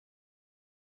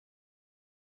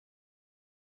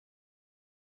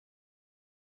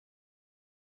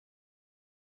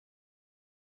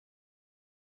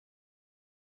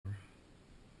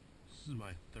is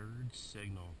my third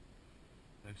signal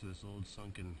next to this old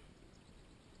sunken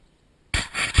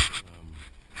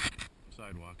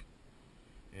sidewalk,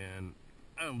 and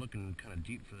I'm looking kind of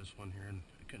deep for this one here, and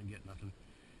I couldn't get nothing.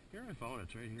 Here I found it.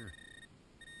 It's right here.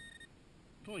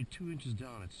 It's only 2 inches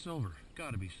down. It's silver.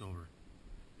 Gotta be silver.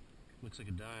 Looks like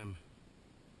a dime.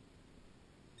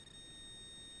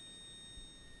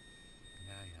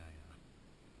 Yeah.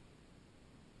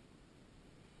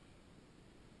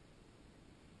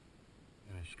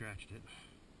 And I scratched it.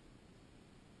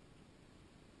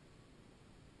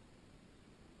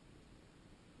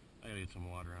 I gotta get some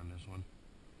water on this one.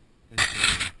 It's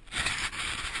silver.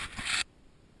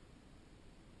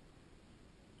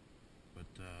 But,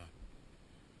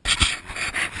 let's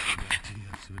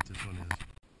see what this one is.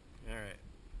 Alright.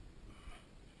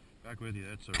 Back with you.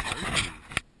 That's a rarity.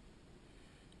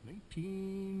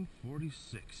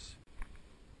 1946.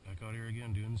 Back out here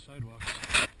again doing the sidewalks.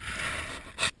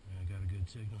 I got a good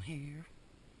signal here.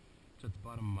 It's at the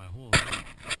bottom of my hole.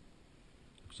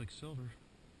 Looks like silver.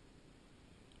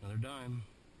 Another dime.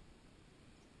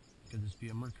 Could this be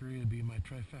a Mercury? It'd be my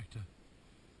trifecta.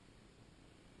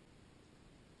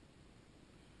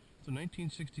 It's a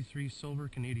 1963 silver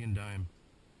Canadian dime.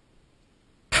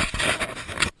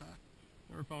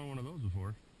 Never found one of those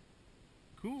before.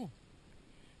 Cool.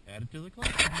 Add it to the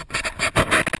collection.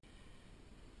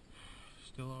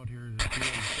 Still out here just doing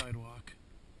the sidewalk.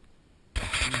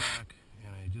 Come back,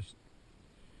 and I just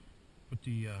put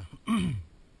the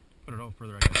put it out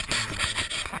further. I can see it.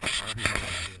 I already know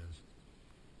what it is.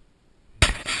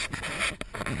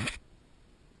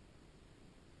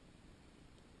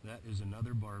 That is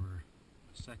another barber.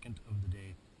 Second of the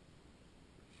day.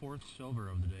 Fourth silver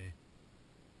of the day.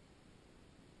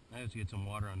 I have to get some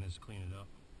water on this, clean it up.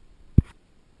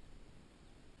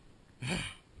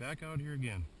 Back out here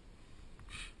again.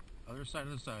 Other side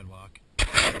of the sidewalk.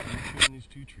 Between these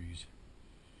two trees.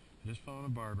 I just found a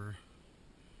barber.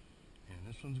 And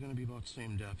this one's going to be about the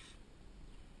same depth.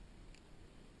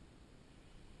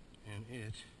 And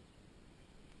it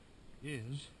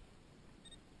is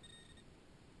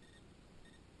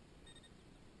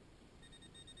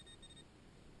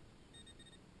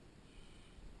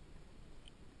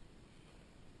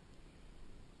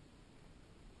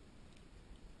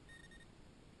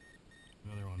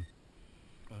another one.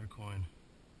 Another coin.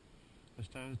 This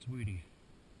time it's weedy.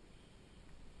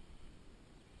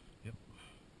 Yep.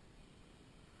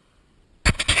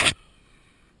 Got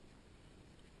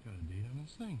a date on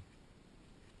this thing.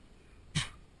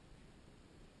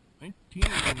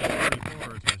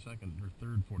 1944 is my second or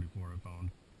third 44 I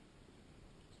found.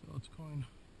 So it's coin.